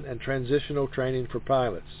instrument and transitional training for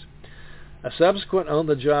pilots. A subsequent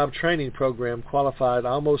on-the-job training program qualified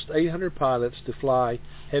almost 800 pilots to fly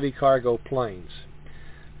heavy cargo planes.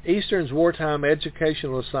 Eastern's wartime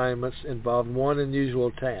educational assignments involved one unusual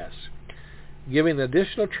task: giving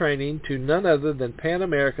additional training to none other than Pan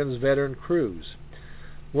American's veteran crews.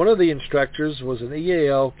 One of the instructors was an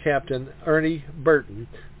EAL Captain Ernie Burton,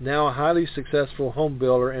 now a highly successful home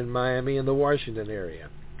builder in Miami and the Washington area,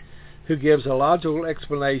 who gives a logical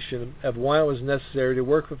explanation of why it was necessary to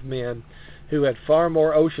work with men who had far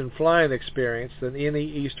more ocean flying experience than any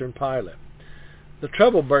Eastern pilot. The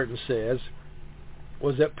trouble, Burton says,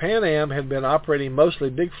 was that Pan Am had been operating mostly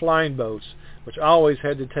big flying boats, which always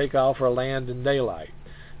had to take off or land in daylight.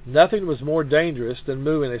 Nothing was more dangerous than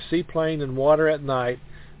moving a seaplane in water at night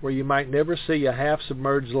where you might never see a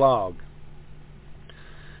half-submerged log.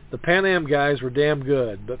 The Pan Am guys were damn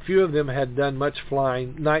good, but few of them had done much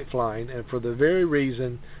night flying, and for the very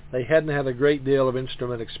reason they hadn't had a great deal of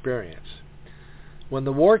instrument experience. When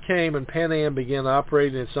the war came and Pan Am began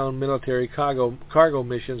operating its own military cargo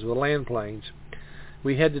missions with land planes,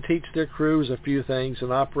 we had to teach their crews a few things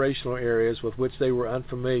in operational areas with which they were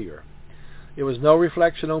unfamiliar. It was no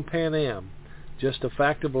reflection on Pan Am, just a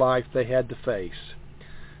fact of life they had to face.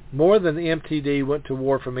 More than the MTD went to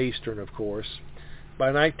war from Eastern, of course. By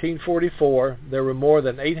 1944, there were more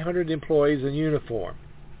than 800 employees in uniform,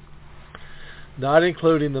 not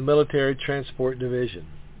including the Military Transport Division.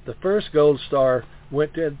 The first Gold Star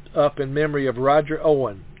went up in memory of Roger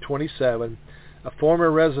Owen, 27, a former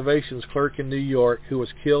reservations clerk in New York who was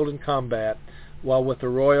killed in combat while with the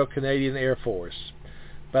Royal Canadian Air Force.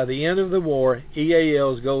 By the end of the war,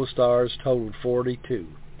 EAL's Gold Stars totaled 42.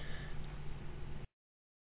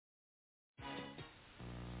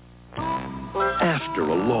 After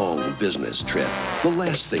a long business trip, the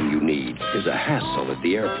last thing you need is a hassle at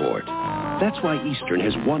the airport. That's why Eastern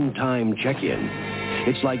has one-time check-in.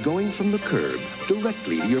 It's like going from the curb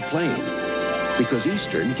directly to your plane, because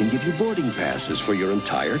Eastern can give you boarding passes for your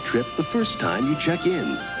entire trip the first time you check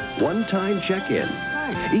in. One-time check-in.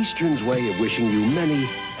 Eastern's way of wishing you many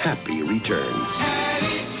happy returns. At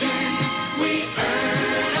Eastern, we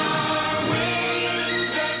earn our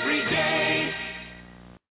wings every day.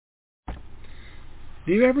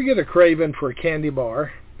 Do you ever get a craving for a candy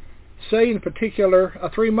bar? Say in particular, a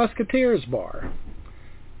Three Musketeers bar.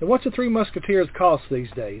 Now, what's a Three Musketeers cost these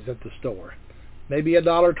days at the store? Maybe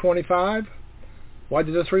 $1.25? What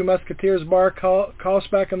did the Three Musketeers bar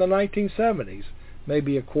cost back in the 1970s?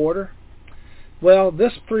 Maybe a quarter? Well,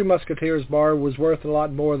 this Three Musketeers bar was worth a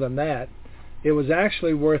lot more than that. It was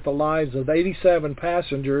actually worth the lives of 87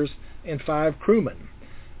 passengers and 5 crewmen.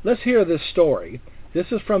 Let's hear this story. This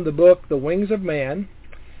is from the book The Wings of Man.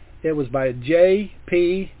 It was by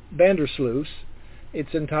J.P. Vandersloot.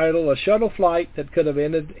 It's entitled A Shuttle Flight That Could Have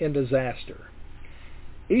Ended in Disaster.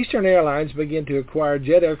 Eastern Airlines began to acquire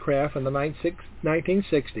jet aircraft in the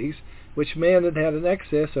 1960s, which meant it had an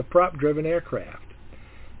excess of prop-driven aircraft.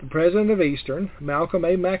 The president of Eastern, Malcolm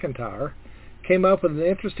A. McIntyre, came up with an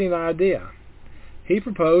interesting idea. He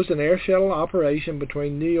proposed an air shuttle operation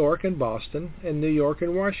between New York and Boston and New York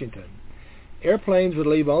and Washington. Airplanes would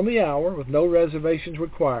leave on the hour with no reservations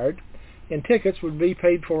required, and tickets would be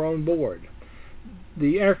paid for on board.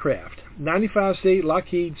 The aircraft, 95-seat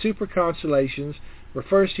Lockheed Super Constellations, were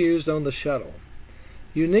first used on the shuttle.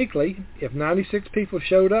 Uniquely, if 96 people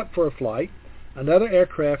showed up for a flight, another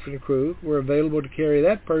aircraft and crew were available to carry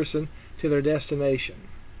that person to their destination.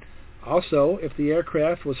 Also, if the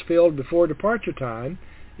aircraft was filled before departure time,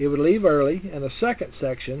 it would leave early, and a second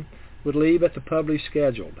section would leave at the publicly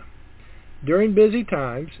scheduled. During busy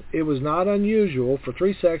times, it was not unusual for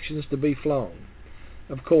 3 sections to be flown.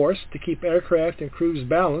 Of course, to keep aircraft and crews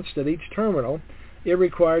balanced at each terminal, it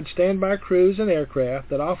required standby crews and aircraft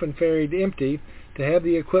that often ferried empty to have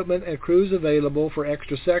the equipment and crews available for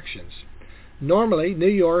extra sections. Normally, New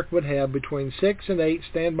York would have between 6 and 8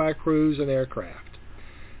 standby crews and aircraft.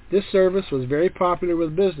 This service was very popular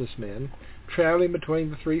with businessmen traveling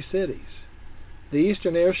between the 3 cities. The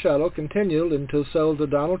Eastern Air Shuttle continued until sold to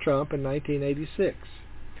Donald Trump in 1986.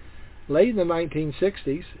 Late in the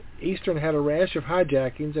 1960s, Eastern had a rash of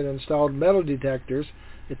hijackings and installed metal detectors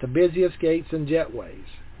at the busiest gates and jetways.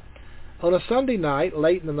 On a Sunday night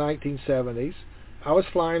late in the 1970s, I was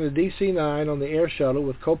flying a DC-9 on the air shuttle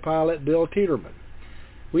with co-pilot Bill Tieterman.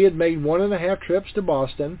 We had made 1.5 trips to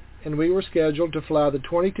Boston, and we were scheduled to fly the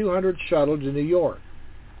 2200 shuttle to New York.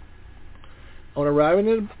 On arriving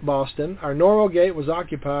in Boston, our normal gate was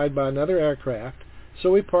occupied by another aircraft,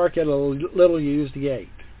 so we parked at a little-used gate.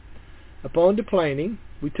 Upon deplaning,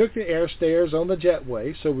 we took the air stairs on the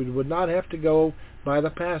jetway so we would not have to go by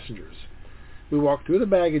the passengers. We walked through the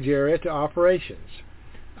baggage area to operations.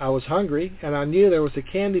 I was hungry, and I knew there was a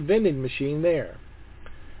candy vending machine there.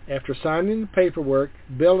 After signing the paperwork,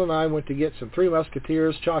 Bill and I went to get some Three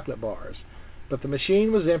Musketeers chocolate bars, but the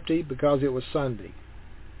machine was empty because it was Sunday.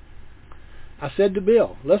 I said to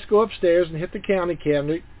Bill, let's go upstairs and hit the county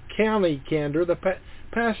candor the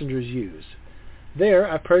passengers use.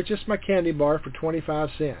 There, I purchased my candy bar for 25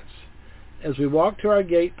 cents. As we walked to our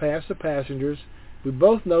gate past the passengers, we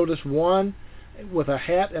both noticed one with a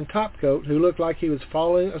hat and topcoat who looked like he was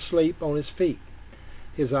falling asleep on his feet.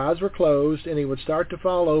 His eyes were closed, and he would start to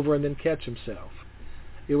fall over and then catch himself.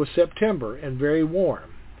 It was September and very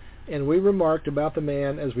warm, and we remarked about the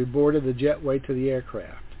man as we boarded the jetway to the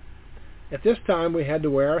aircraft. At this time, we had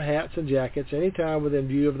to wear our hats and jackets any time within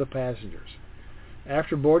view of the passengers.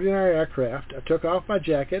 After boarding our aircraft, I took off my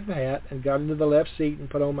jacket and hat and got into the left seat and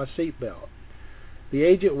put on my seat belt. The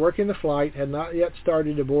agent working the flight had not yet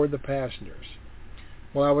started to board the passengers.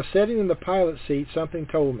 While I was sitting in the pilot's seat, something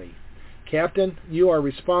told me, Captain, you are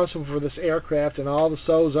responsible for this aircraft and all the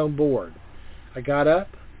souls on board. I got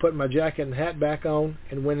up, put my jacket and hat back on,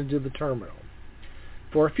 and went into the terminal.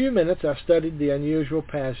 For a few minutes, I studied the unusual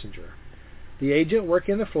passenger. The agent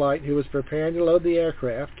working the flight, who was preparing to load the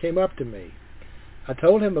aircraft, came up to me. I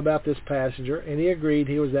told him about this passenger, and he agreed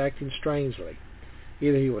he was acting strangely.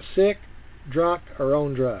 Either he was sick, drunk, or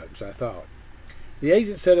on drugs, I thought. The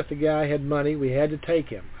agent said if the guy had money, we had to take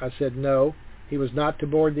him. I said no, he was not to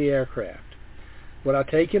board the aircraft. Would I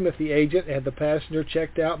take him if the agent had the passenger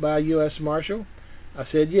checked out by a U.S. Marshal? I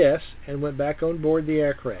said yes, and went back on board the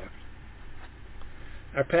aircraft.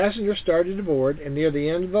 Our passenger started to board, and near the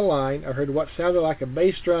end of the line, I heard what sounded like a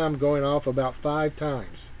bass drum going off about 5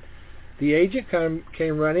 times. The agent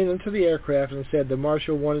came running into the aircraft and said the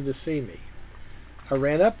marshal wanted to see me. I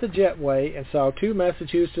ran up the jetway and saw 2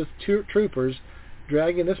 Massachusetts troopers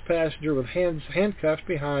dragging this passenger with handcuffs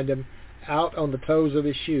behind him out on the toes of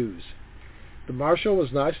his shoes. The marshal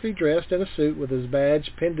was nicely dressed in a suit with his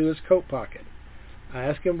badge pinned to his coat pocket. I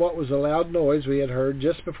asked him what was the loud noise we had heard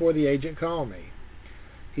just before the agent called me.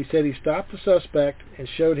 He said he stopped the suspect and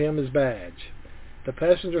showed him his badge. The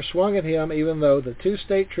passenger swung at him even though the 2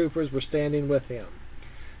 state troopers were standing with him.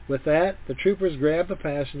 With that, the troopers grabbed the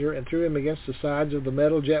passenger and threw him against the sides of the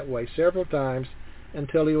metal jetway several times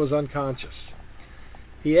until he was unconscious.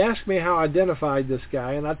 He asked me how I identified this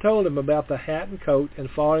guy, and I told him about the hat and coat and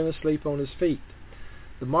falling asleep on his feet.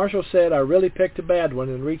 The marshal said I really picked a bad one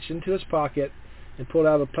and reached into his pocket and pulled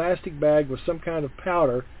out a plastic bag with some kind of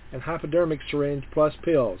powder and hypodermic syringe plus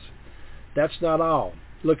pills. That's not all.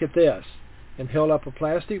 Look at this, and held up a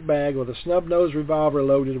plastic bag with a snub-nosed revolver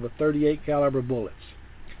loaded with .38 caliber bullets.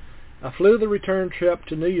 I flew the return trip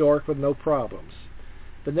to New York with no problems.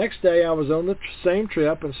 The next day I was on the same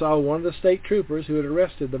trip and saw one of the state troopers who had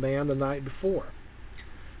arrested the man the night before.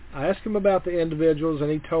 I asked him about the individuals,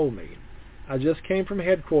 and he told me. I just came from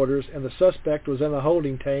headquarters, and the suspect was in a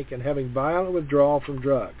holding tank and having violent withdrawal from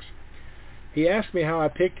drugs. He asked me how I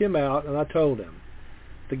picked him out, and I told him.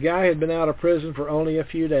 The guy had been out of prison for only a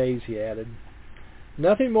few days, he added.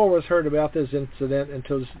 Nothing more was heard about this incident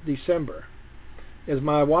until December. As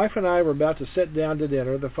my wife and I were about to sit down to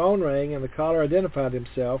dinner, the phone rang and the caller identified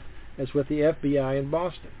himself as with the FBI in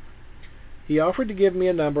Boston. He offered to give me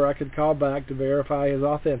a number I could call back to verify his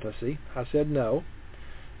authenticity. I said no.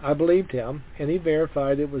 I believed him, and he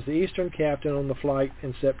verified it was the Eastern captain on the flight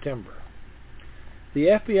in September. The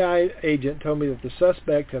FBI agent told me that the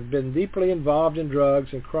suspect had been deeply involved in drugs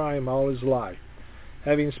and crime all his life,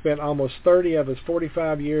 having spent almost 30 of his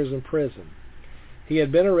 45 years in prison. He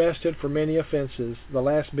had been arrested for many offenses, the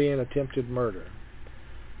last being attempted murder.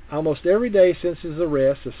 Almost every day since his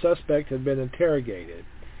arrest, the suspect had been interrogated.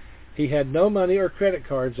 He had no money or credit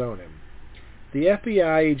cards on him. The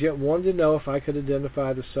FBI agent wanted to know if I could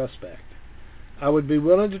identify the suspect. I would be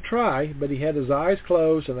willing to try, but he had his eyes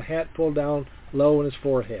closed and the hat pulled down low on his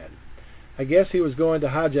forehead. I guess he was going to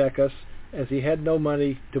hijack us, as he had no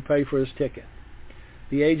money to pay for his ticket.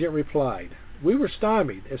 The agent replied, "We were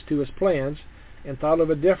stymied as to his plans and thought of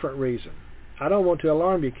a different reason. I don't want to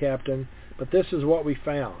alarm you, Captain, but this is what we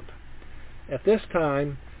found." At this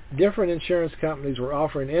time, different insurance companies were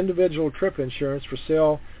offering individual trip insurance for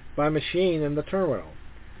sale by machine in the terminal.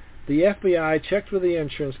 The FBI checked with the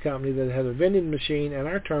insurance company that had a vending machine in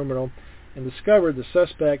our terminal and discovered the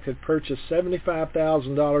suspect had purchased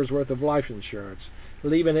 $75,000 worth of life insurance,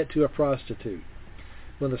 leaving it to a prostitute.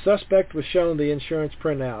 When the suspect was shown the insurance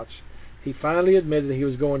printouts, he finally admitted he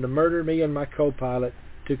was going to murder me and my co-pilot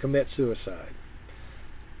to commit suicide.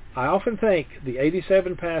 I often think the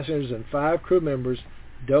 87 passengers and 5 crew members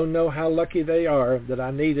don't know how lucky they are that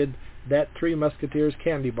I needed that Three Musketeers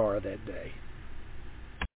candy bar that day.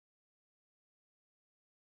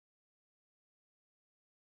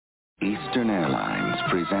 Eastern Airlines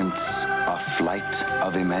presents A Flight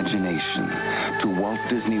of Imagination to Walt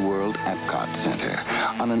Disney World Epcot Center.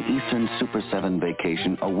 On an Eastern Super 7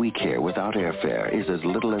 vacation, a week here without airfare is as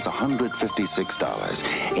little as $156,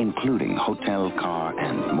 including hotel, car,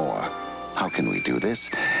 and more. How can we do this?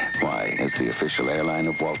 Why, as the official airline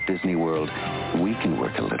of Walt Disney World, we can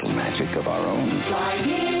work a little magic of our own. Fly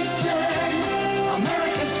Eastern,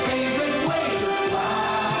 America's favorite way to fly.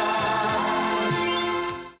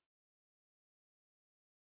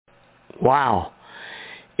 Wow.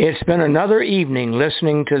 It's been another evening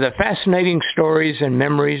listening to the fascinating stories and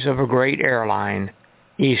memories of a great airline,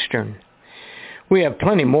 Eastern. We have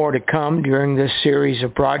plenty more to come during this series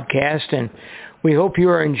of broadcasts, and we hope you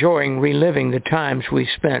are enjoying reliving the times we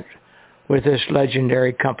spent with this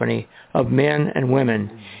legendary company of men and women,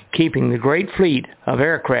 keeping the great fleet of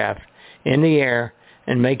aircraft in the air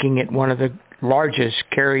and making it one of the largest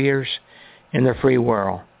carriers in the free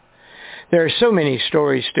world. There are so many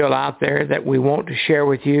stories still out there that we want to share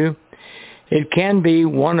with you. It can be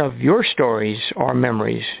one of your stories or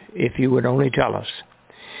memories if you would only tell us.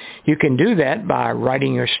 You can do that by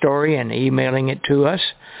writing your story and emailing it to us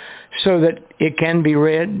so that it can be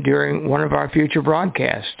read during one of our future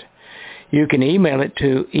broadcasts. You can email it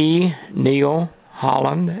to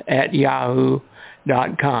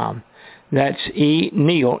eneilholland@yahoo.com. That's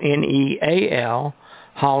Neil, N-E-A-L,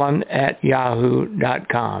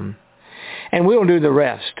 Holland@yahoo.com. And we'll do the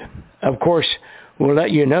rest. Of course, we'll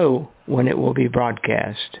let you know when it will be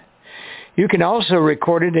broadcast. You can also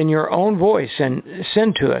record it in your own voice and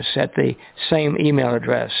send to us at the same email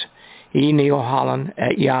address,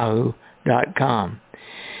 eneilholland@yahoo.com.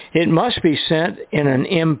 It must be sent in an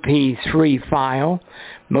MP3 file.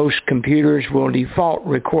 Most computers will default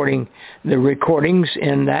recording the recordings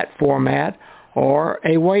in that format or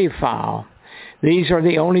a WAV file. These are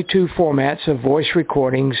the only 2 formats of voice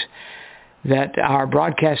recordings that our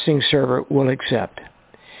broadcasting server will accept.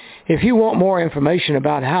 If you want more information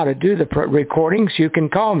about how to do the recordings, you can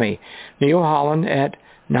call me, Neil Holland, at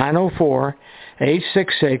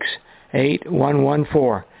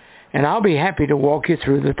 904-866-8114, and I'll be happy to walk you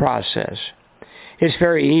through the process. It's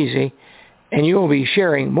very easy, and you will be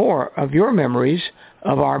sharing more of your memories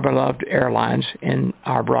of our beloved airlines in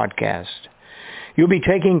our broadcast. You'll be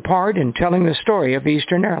taking part in telling the story of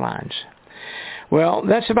Eastern Airlines. Well,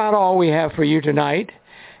 that's about all we have for you tonight.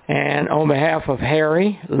 And on behalf of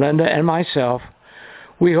Harry, Linda, and myself,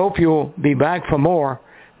 we hope you'll be back for more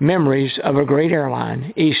memories of a great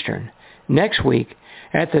airline, Eastern, next week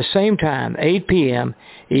at the same time, 8 p.m.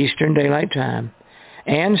 Eastern Daylight Time,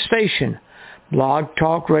 and station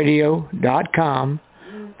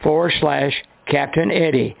blogtalkradio.com/Captain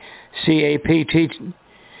Eddie, CAPTEDDIE.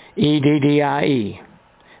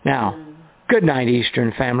 Now, good night,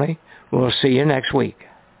 Eastern family. We'll see you next week.